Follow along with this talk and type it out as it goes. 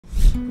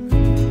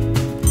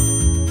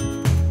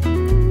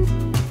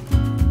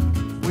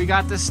We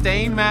got the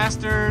stain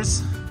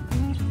masters.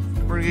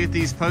 We're gonna get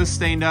these posts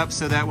stained up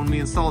so that when we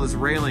install this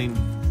railing,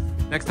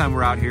 next time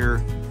we're out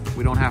here,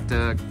 we don't have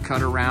to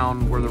cut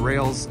around where the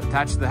rail's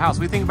attached to the house.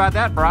 What do you think about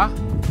that, brah?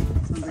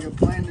 Sounds like a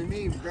plan to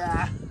me,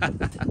 brah.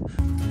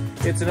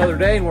 It's another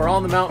day and we're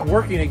on the mountain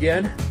working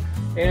again.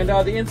 And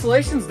the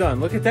insulation's done,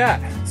 look at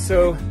that.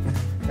 So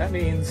that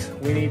means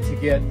we need to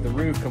get the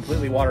roof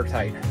completely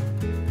watertight.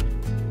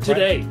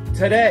 Today. Right?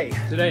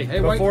 Today. Hey,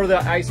 before the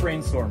ice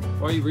rainstorm.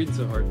 Why are you reading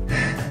so hard?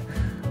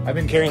 I've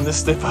been carrying this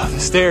stuff up the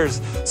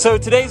stairs. So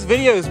today's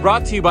video is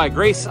brought to you by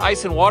Grace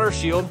Ice and Water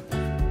Shield.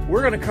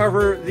 We're gonna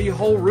cover the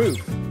whole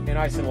roof in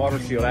Ice and Water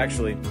Shield,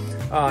 actually.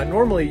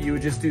 Normally you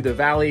would just do the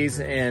valleys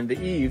and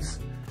the eaves,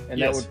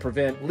 and that would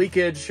prevent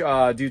leakage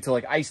due to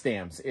like ice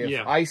dams.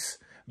 If ice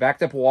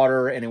backed up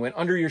water and it went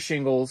under your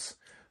shingles,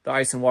 the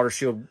Ice and Water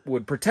Shield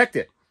would protect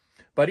it.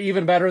 But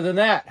even better than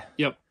that.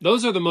 Yep,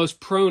 those are the most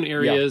prone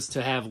areas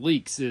to have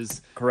leaks.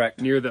 Is correct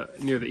near the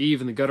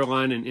eave and the gutter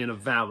line and in a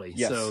valley.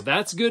 Yes. So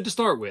that's good to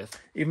start with.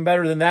 Even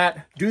better than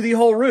that, do the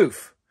whole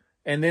roof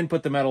and then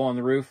put the metal on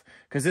the roof,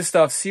 because this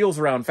stuff seals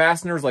around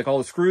fasteners, like all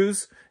the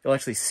screws. It'll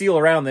actually seal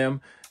around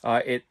them.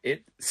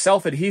 It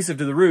self-adhesive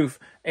to the roof,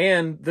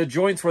 and the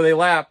joints where they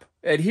lap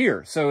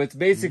adhere. So it's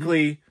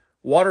basically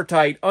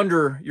watertight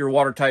under your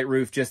watertight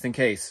roof, just in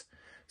case.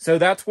 So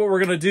that's what we're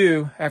gonna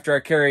do after I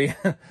carry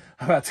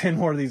about 10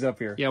 more of these up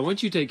here. Yeah,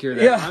 once you take care of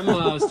that,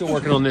 I'm still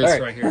working on this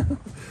right here.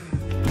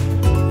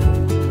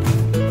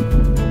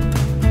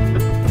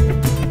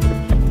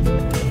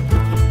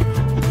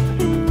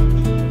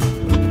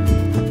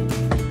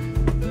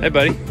 Hey,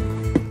 buddy.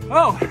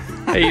 Oh.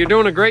 Hey, you're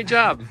doing a great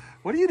job.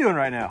 What are you doing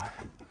right now?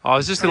 I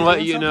was just going to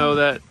let you know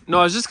that... No,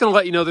 I was just going to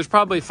let you know there's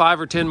probably 5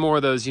 or 10 more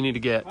of those you need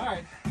to get. All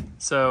right.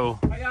 So,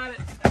 I got it.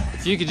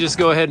 If you could just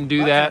go ahead and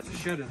do that. I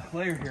should have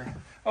layer here.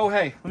 Oh,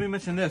 hey, let me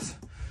mention this.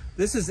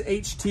 This is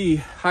HT,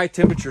 high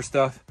temperature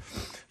stuff,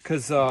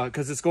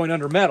 because it's going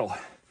under metal.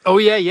 Oh,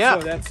 yeah.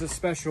 So that's a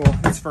special,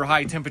 it's for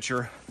high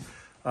temperature,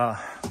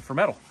 for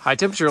metal. High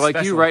temperature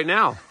like you right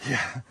now.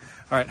 Yeah.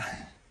 All right.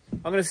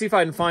 I'm going to see if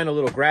I can find a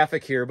little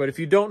graphic here, but if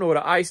you don't know what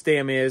an ice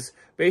dam is,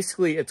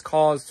 basically it's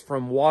caused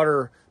from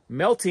water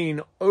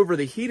melting over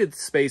the heated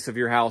space of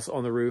your house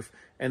on the roof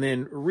and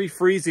then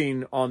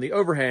refreezing on the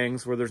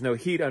overhangs where there's no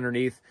heat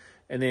underneath,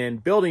 and then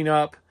building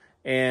up,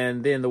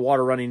 and then the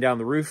water running down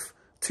the roof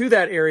to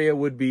that area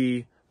would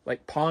be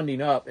like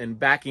ponding up and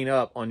backing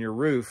up on your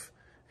roof,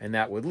 and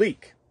that would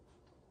leak.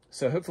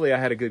 So hopefully I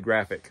had a good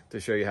graphic to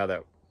show you how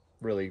that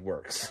really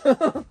works.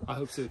 I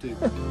hope so too.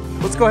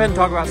 Let's go ahead and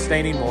talk about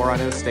staining more. I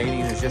know staining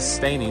is just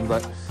staining,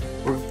 but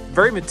we're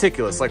very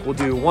meticulous. Like, we'll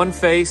do one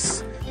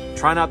face,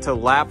 try not to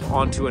lap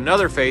onto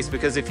another face,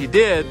 because if you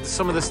did,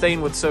 some of the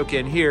stain would soak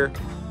in here.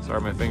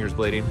 Sorry, my finger's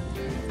bleeding.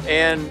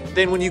 And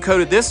then when you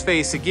coated this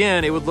face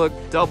again, it would look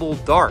double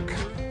dark.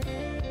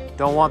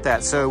 Don't want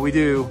that. So we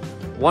do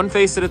one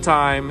face at a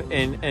time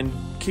and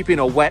keeping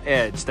a wet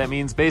edge. That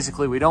means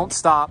basically we don't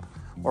stop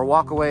or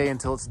walk away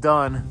until it's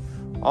done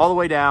all the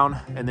way down,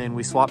 and then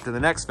we swap to the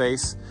next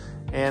face.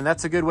 And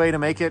that's a good way to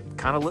make it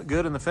kind of look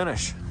good in the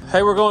finish.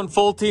 Hey, we're going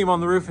full team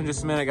on the roof in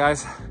just a minute,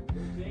 guys.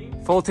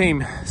 Full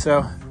team.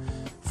 So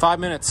 5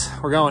 minutes,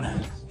 we're going.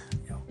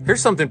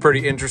 Here's something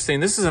pretty interesting.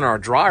 This is in our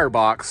dryer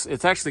box.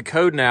 It's actually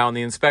code now, and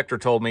the inspector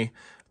told me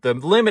the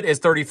limit is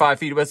 35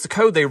 feet, but it's the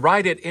code. They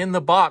write it in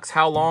the box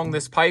how long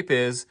this pipe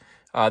is.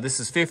 This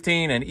is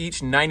 15, and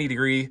each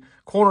 90-degree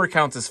corner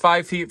counts as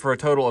 5 feet for a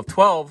total of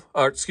 12,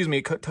 or excuse me,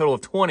 a total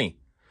of 20.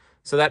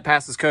 So that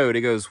passes code.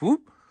 It goes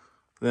whoop,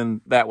 then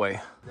that way.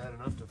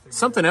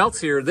 Something else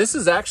here. This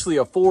is actually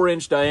a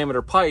 4-inch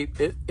diameter pipe.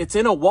 It's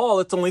in a wall.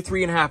 It's only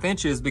 3.5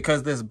 inches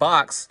because this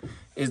box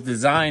is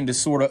designed to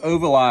sort of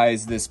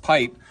ovalize this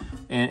pipe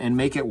and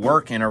make it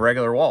work in a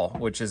regular wall,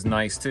 which is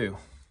nice too.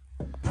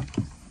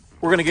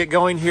 We're gonna get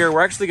going here.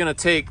 We're actually gonna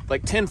take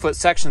like 10-foot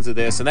sections of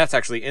this, and that's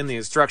actually in the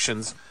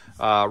instructions.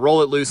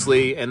 Roll it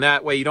loosely, and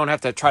that way you don't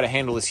have to try to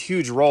handle this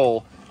huge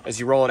roll as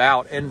you roll it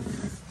out. And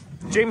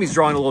Jamie's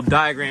drawing a little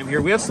diagram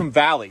here. We have some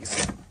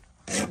valleys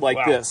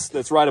like this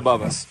that's right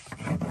above us.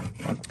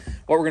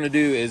 What we're gonna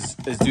do is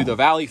do the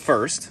valley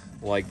first,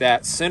 like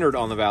that, centered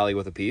on the valley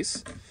with a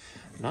piece.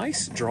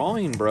 Nice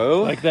drawing,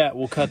 bro. Like that.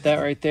 We'll cut that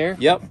right there.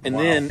 Yep. And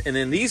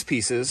then these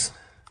pieces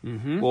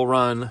will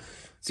run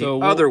the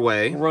other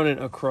way. We'll run it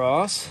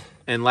across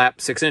and lap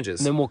 6 inches.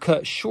 And then we'll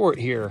cut short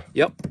here.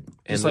 Yep.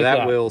 And like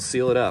that will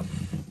seal it up.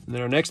 And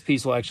then our next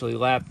piece will actually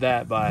lap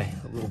that by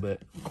a little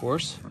bit, of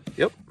course.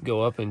 Yep.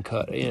 Go up and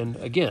cut in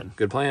again.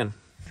 Good plan.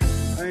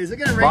 Is it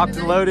gonna rain Locked today?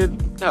 and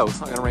loaded. No,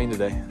 it's not gonna rain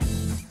today.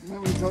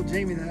 I'm gonna tell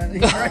Jamie that.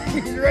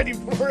 He's ready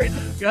for it.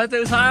 Got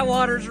those high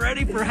waters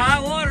ready for high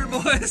water,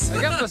 boys.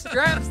 I got my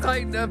straps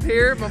tightened up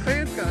here. My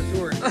pants got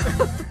short.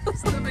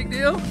 It's no big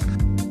deal.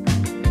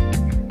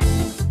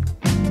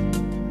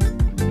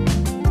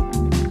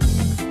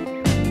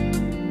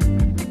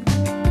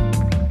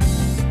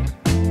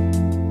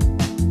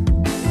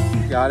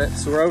 Got it.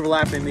 So we're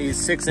overlapping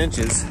these 6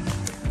 inches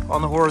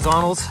on the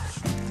horizontals.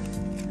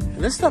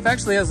 And this stuff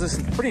actually has this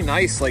pretty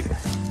nice, like,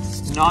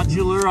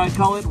 nodular, I'd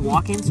call it,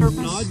 walking surface.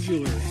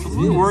 Nodular. I'm a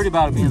little worried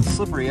about it being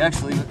slippery,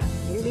 actually. I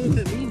don't know what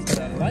that means,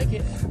 but I like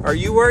it. Are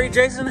you worried,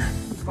 Jason?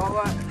 About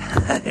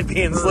what? It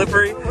being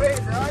slippery? Wait,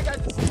 bro, I got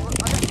this.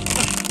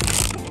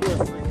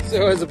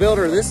 So as a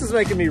builder, this is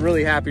making me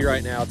really happy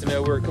right now to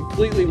know we're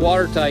completely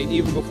watertight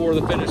even before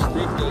the finished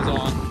roof goes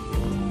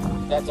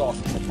on. That's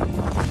awesome.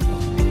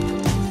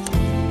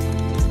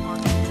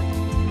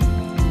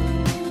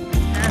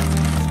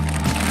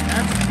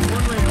 That's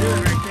one way to do it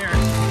right there.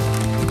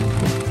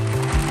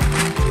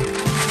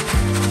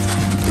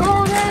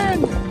 Jordan!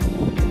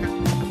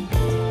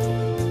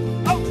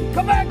 Oh,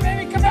 come back,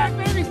 baby! Come back,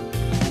 baby!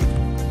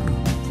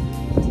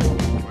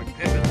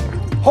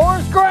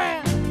 Horace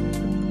Grant!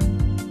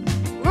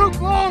 Luke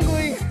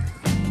Longley!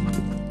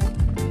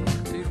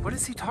 Dude, what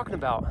is he talking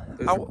about?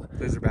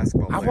 Those are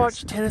basketball I players.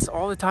 watch tennis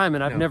all the time,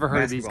 and I've never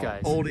heard of these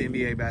guys. Old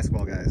NBA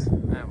basketball guys.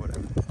 Whatever.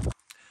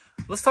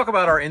 Let's talk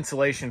about our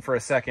insulation for a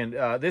second.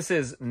 This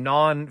is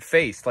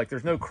non-faced. Like,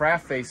 there's no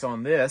craft face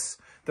on this.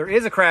 There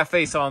is a craft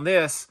face on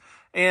this.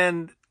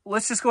 And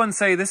let's just go ahead and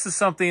say this is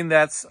something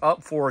that's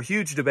up for a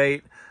huge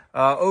debate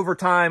over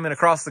time and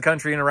across the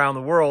country and around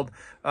the world.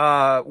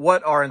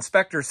 What our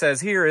inspector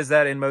says here is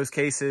that in most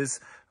cases,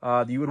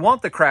 you would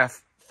want the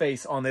craft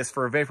face on this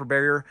for a vapor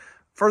barrier.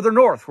 Further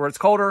north, where it's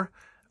colder,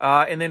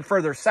 and then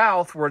further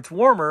south, where it's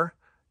warmer,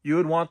 you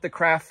would want the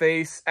craft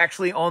face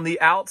actually on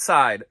the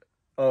outside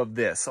of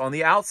this, on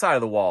the outside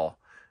of the wall.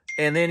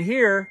 And then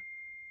here,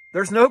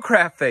 there's no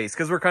craft face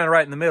because we're kind of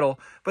right in the middle,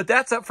 but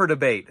that's up for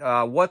debate.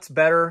 What's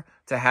better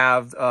to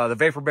have the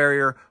vapor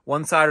barrier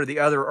one side or the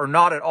other, or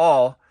not at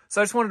all?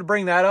 So I just wanted to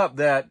bring that up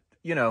that,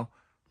 you know,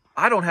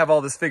 I don't have all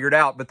this figured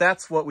out, but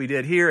that's what we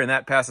did here, and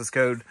that passes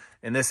code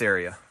in this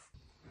area.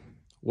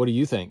 What do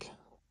you think?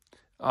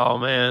 Oh,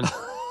 man.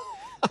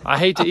 I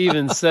hate to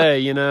even say,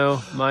 you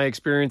know, my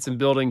experience in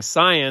building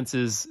science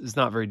is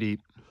not very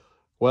deep.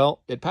 Well,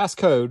 it passed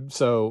code,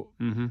 so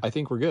I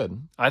think we're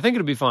good. I think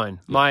it'll be fine.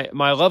 Yeah.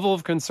 My level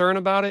of concern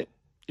about it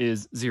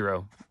is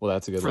 0. Well,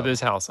 that's a good for this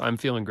house. I'm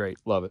feeling great.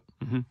 Love it.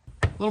 A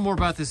little more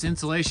about this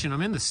insulation.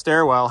 I'm in the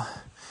stairwell.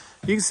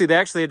 You can see they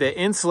actually had to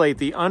insulate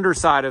the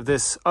underside of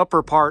this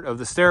upper part of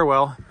the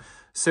stairwell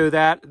so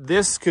that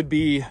this could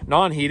be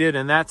non-heated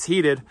and that's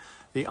heated.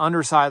 The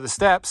underside of the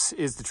steps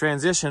is the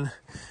transition,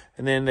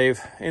 and then they've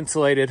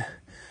insulated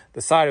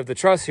the side of the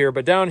truss here.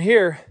 But down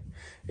here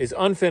is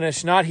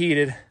unfinished, not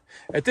heated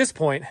at this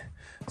point,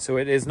 so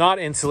it is not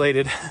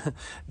insulated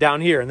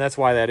down here, and that's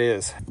why that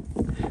is.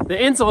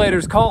 The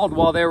insulators called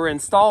while they were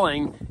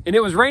installing, and it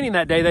was raining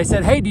that day. They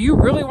said, hey, do you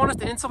really want us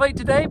to insulate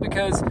today?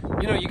 Because,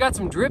 you know, you got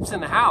some drips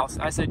in the house.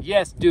 I said,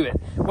 yes, do it.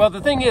 Well,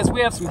 the thing is,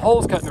 we have some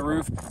holes cut in the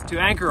roof to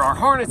anchor our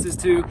harnesses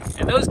to,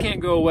 and those can't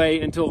go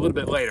away until a little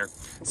bit later.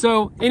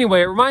 So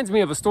anyway, it reminds me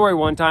of a story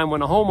one time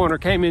when a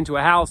homeowner came into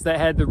a house that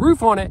had the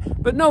roof on it,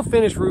 but no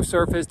finished roof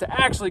surface to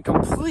actually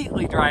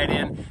completely dry it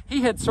in.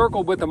 He had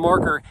circled with a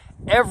marker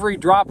every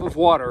drop of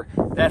water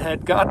that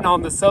had gotten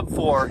on the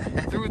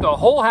subfloor through the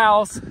whole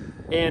house,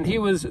 and he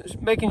was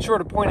making sure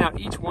to point out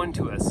each one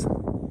to us.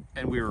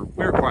 And we were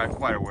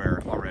quite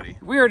aware already.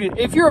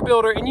 If you're a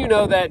builder and you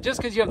know that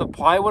just because you have the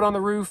plywood on the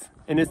roof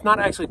and it's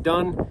not actually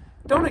done,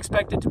 don't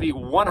expect it to be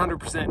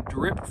 100%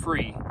 drip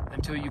free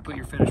until you put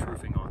your finished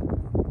roofing on.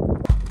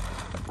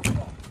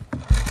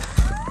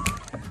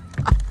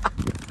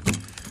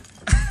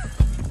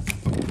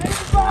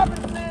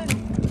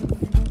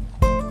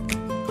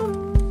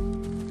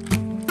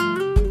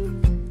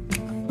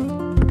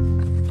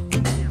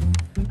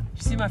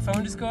 My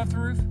phone just go off the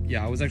roof?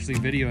 Yeah, I was actually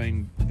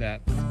videoing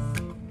that.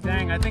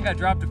 Dang, I think I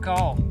dropped a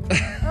call.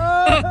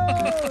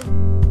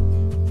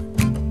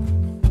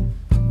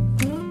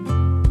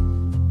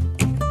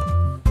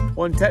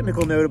 One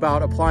technical note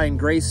about applying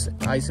Grace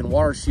Ice and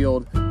Water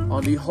Shield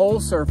on the whole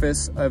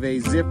surface of a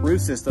zip roof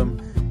system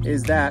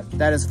is that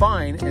is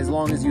fine as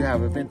long as you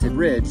have a vented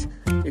ridge.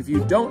 If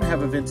you don't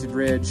have a vented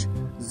ridge,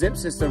 Zip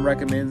System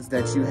recommends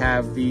that you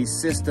have the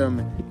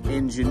system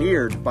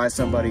engineered by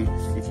somebody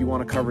if you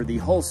want to cover the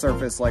whole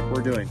surface like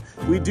we're doing.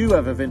 We do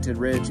have a vented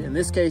ridge in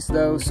this case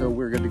though, so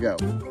we're good to go.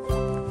 You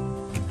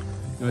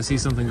want to see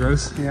something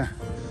gross? Yeah.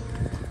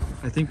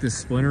 I think this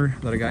splinter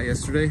that I got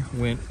yesterday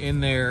went in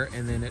there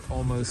and then it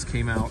almost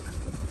came out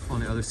on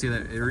the other. See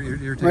that?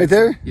 Right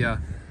there? Yeah.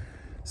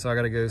 So I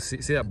got to go see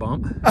that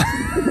bump?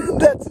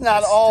 That's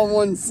not all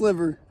one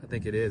sliver. I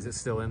think it is. It's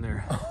still in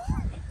there.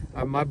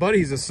 My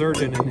buddy's a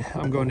surgeon, and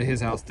I'm going to his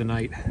house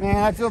tonight. Man,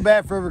 I feel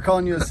bad for ever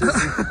calling you a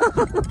sissy.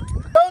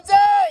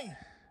 Jose!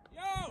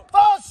 Yo!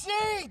 Full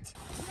sheet!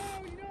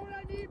 Yo, you know what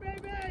I need,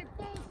 baby?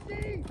 Full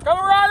sheet!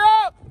 Coming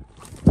right up!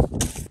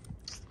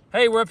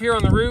 Hey, we're up here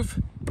on the roof.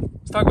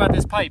 Let's talk about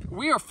this pipe.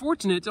 We are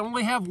fortunate to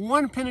only have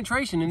one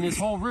penetration in this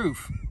whole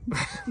roof.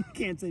 You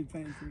can't say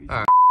penetration.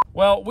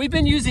 Well, we've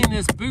been using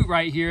this boot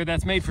right here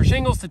that's made for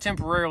shingles to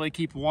temporarily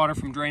keep water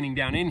from draining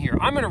down in here.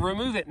 I'm going to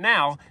remove it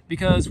now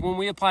because when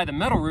we apply the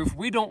metal roof,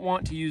 we don't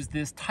want to use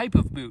this type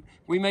of boot.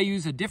 We may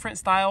use a different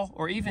style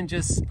or even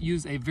just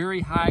use a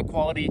very high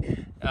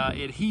quality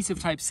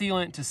adhesive type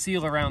sealant to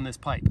seal around this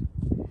pipe.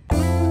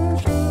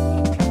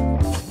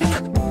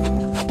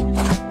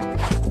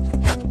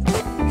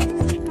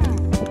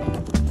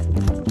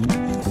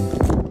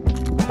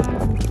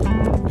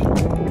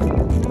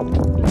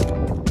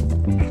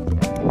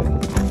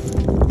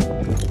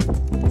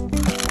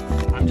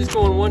 I'm just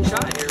going one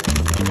shot here.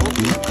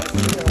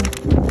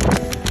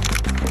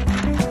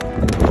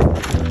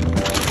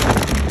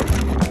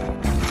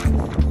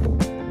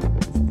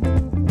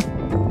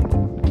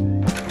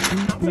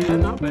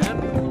 Not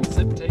bad.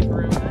 Zip tape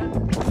around that.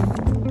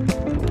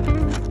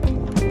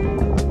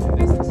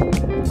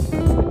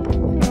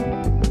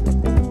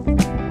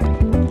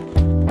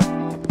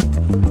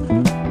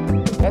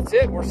 That's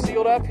it. We're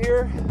sealed up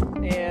here,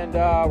 and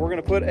we're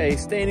gonna put a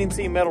standing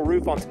seam metal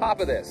roof on top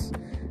of this.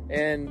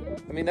 And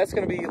I mean, that's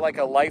gonna be like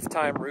a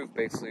lifetime roof,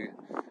 basically,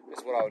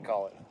 is what I would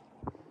call it.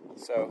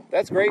 So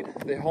that's great.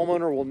 The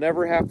homeowner will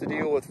never have to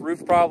deal with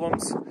roof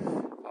problems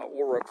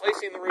or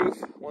replacing the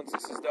roof once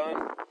this is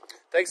done.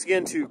 Thanks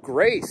again to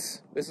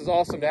Grace. This is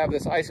awesome to have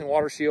this ice and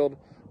water shield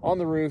on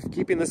the roof,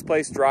 keeping this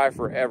place dry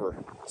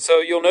forever. So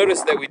you'll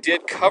notice that we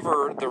did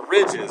cover the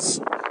ridges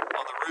on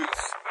the roof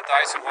with the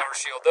ice and water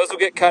shield. Those will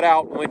get cut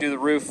out when we do the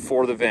roof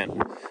for the vent, in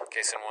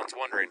case anyone's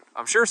wondering.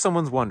 I'm sure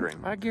someone's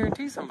wondering. I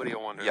guarantee somebody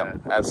will wonder that.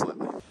 Yeah,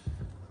 absolutely.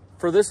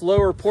 For this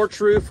lower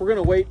porch roof, we're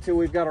gonna wait till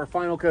we've got our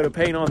final coat of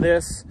paint on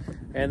this,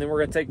 and then we're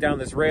gonna take down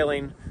this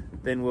railing.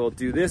 Then we'll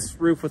do this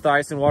roof with the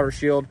ice and water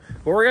shield,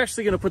 but we're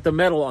actually gonna put the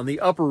metal on the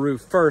upper roof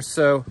first,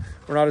 so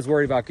we're not as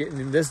worried about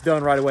getting this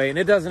done right away. And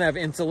it doesn't have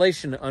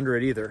insulation under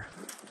it either.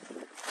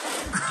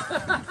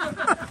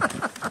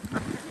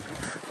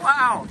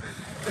 Wow.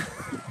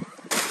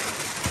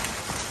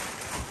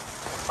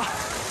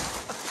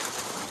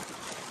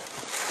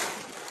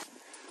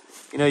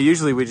 You know,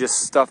 usually we just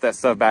stuff that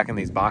stuff back in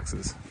these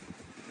boxes.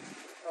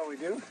 Oh, we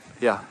do?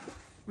 Yeah.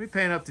 We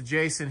pan up to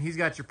Jason. He's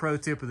got your pro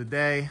tip of the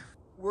day.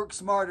 Work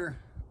smarter,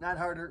 not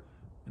harder.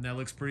 And that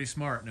looks pretty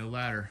smart. No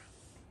ladder.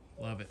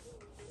 Love it.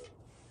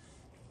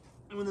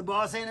 And when the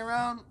boss ain't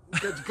around,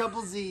 catch a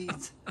couple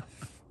Z's.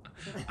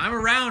 I'm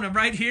around. I'm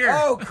right here.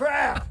 Oh,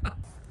 crap.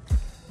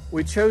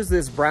 We chose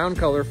this brown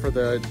color for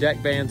the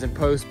deck bands and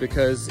posts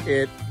because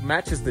it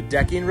matches the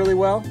decking really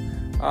well.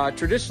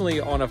 Traditionally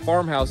on a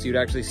farmhouse, you'd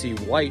actually see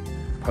white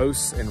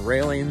posts and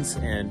railings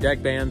and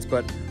deck bands,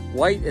 but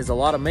white is a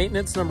lot of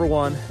maintenance, number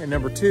one. And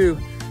number two,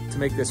 to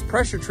make this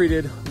pressure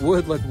treated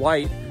wood look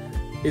white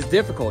is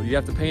difficult. You'd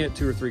have to paint it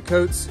 2 or 3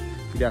 coats.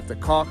 You'd have to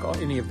caulk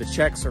any of the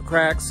checks or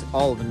cracks,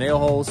 all of the nail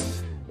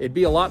holes. It'd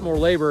be a lot more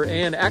labor,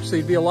 and actually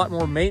it'd be a lot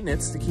more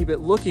maintenance to keep it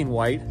looking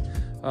white.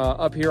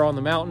 Up here on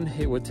the mountain,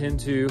 it would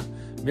tend to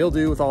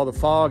mildew with all the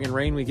fog and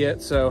rain we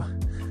get. So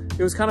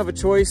it was kind of a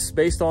choice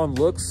based on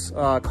looks,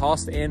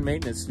 cost, and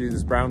maintenance to do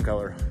this brown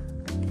color.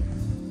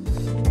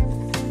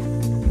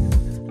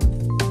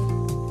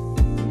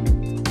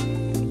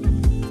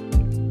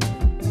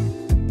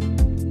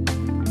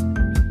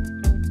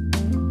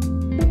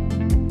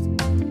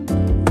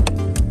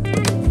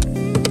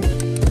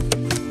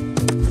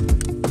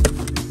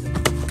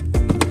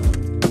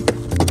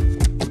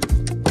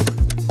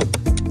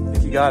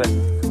 Got it.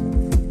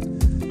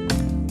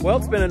 Well,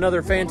 it's been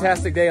another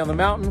fantastic day on the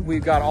mountain.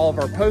 We've got all of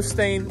our post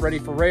stain ready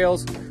for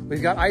rails.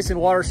 We've got ice and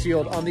water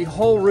shield on the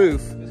whole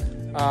roof,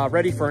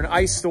 ready for an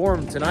ice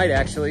storm tonight,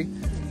 actually.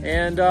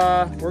 And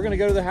we're gonna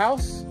go to the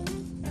house.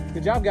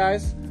 Good job,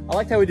 guys. I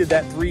liked how we did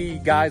that 3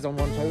 guys on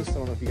 1 post. I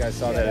don't know if you guys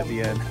saw that at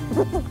the end.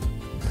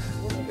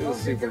 It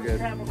was super good.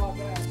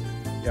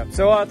 Yep.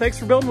 So thanks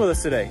for building with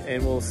us today,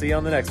 and we'll see you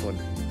on the next one.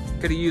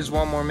 Could have used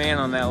one more man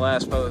on that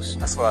last post.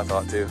 That's what I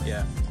thought too.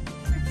 Yeah.